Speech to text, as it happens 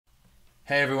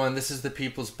Hey everyone, this is The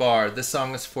People's Bard. This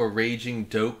song is for Raging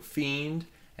Dope Fiend,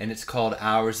 and it's called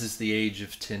Ours is the Age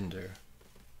of Tinder.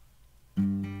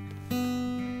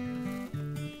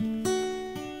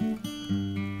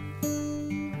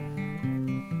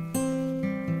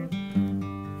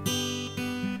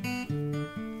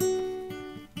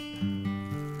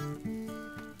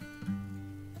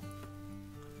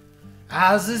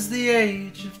 Ours is the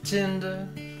age of Tinder.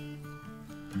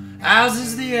 Ours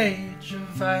is the age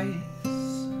of ice.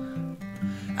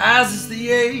 Ours is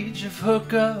the age of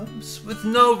hookups with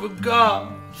no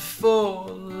regard for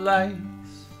lice.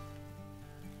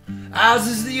 Ours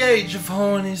is the age of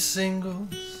horny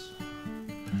singles,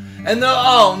 and they're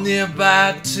all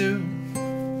nearby too.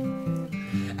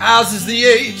 Ours is the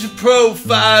age of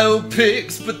profile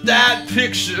pics, but that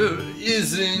picture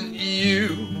isn't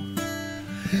you.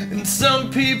 And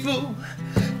some people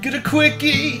get a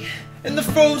quickie and the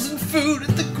frozen food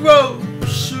at the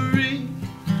grocery,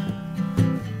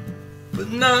 but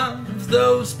none of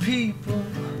those people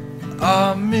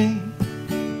are me.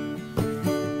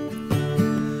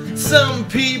 Some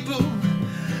people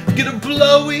get a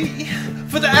blowie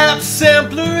for the app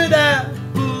sampler at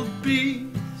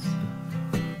Applebee's,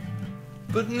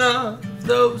 but none of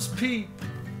those people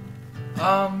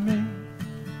are me.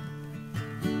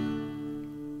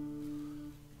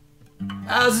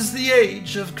 Ours is the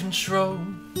age of control.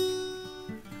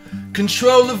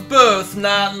 Control of birth,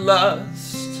 not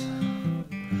lust.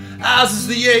 Ours is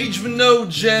the age when no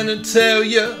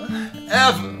genitalia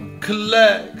ever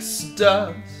collects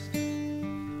dust.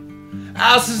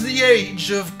 Ours is the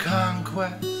age of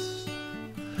conquest.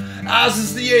 Ours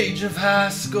is the age of high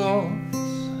scores.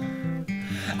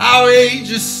 Our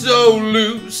age is so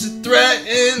loose it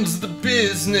threatens the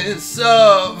business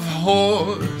of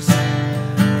whores.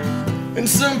 And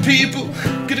some people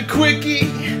get a quickie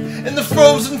and the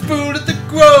frozen food at the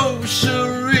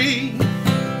grocery,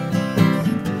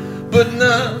 but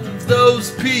none of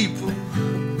those people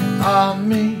are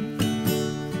me.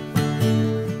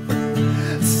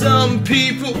 Some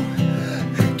people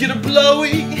get a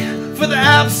blowie for the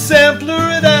app sampler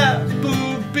at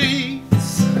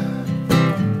Applebee's,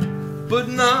 but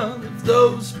none of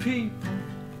those people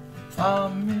are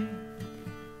me.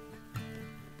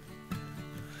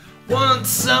 Want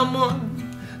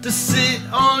someone to sit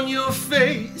on your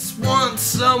face, want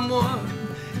someone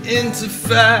into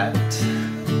fact.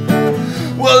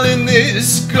 Well, in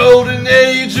this golden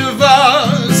age of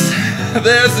ours,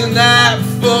 there's an app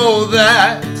for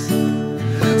that.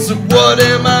 So what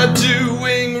am I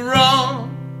doing wrong?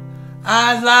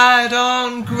 I lied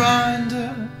on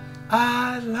Grindr,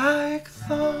 I like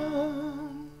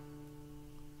thongs.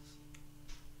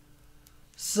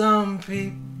 Some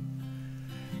people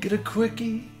get a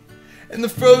quickie and the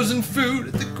frozen food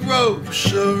at the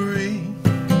grocery,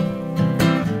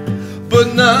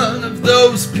 but none of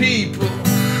those people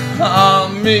are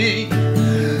me.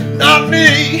 Not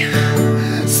me.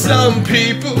 Some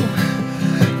people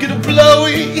get a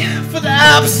blowie for the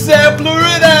app sampler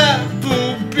at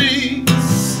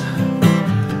Applebee's,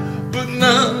 but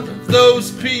none of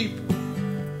those people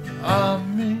are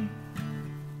me.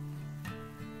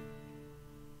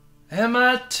 Am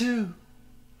I too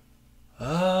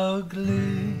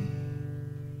ugly?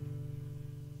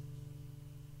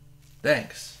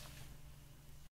 Thanks.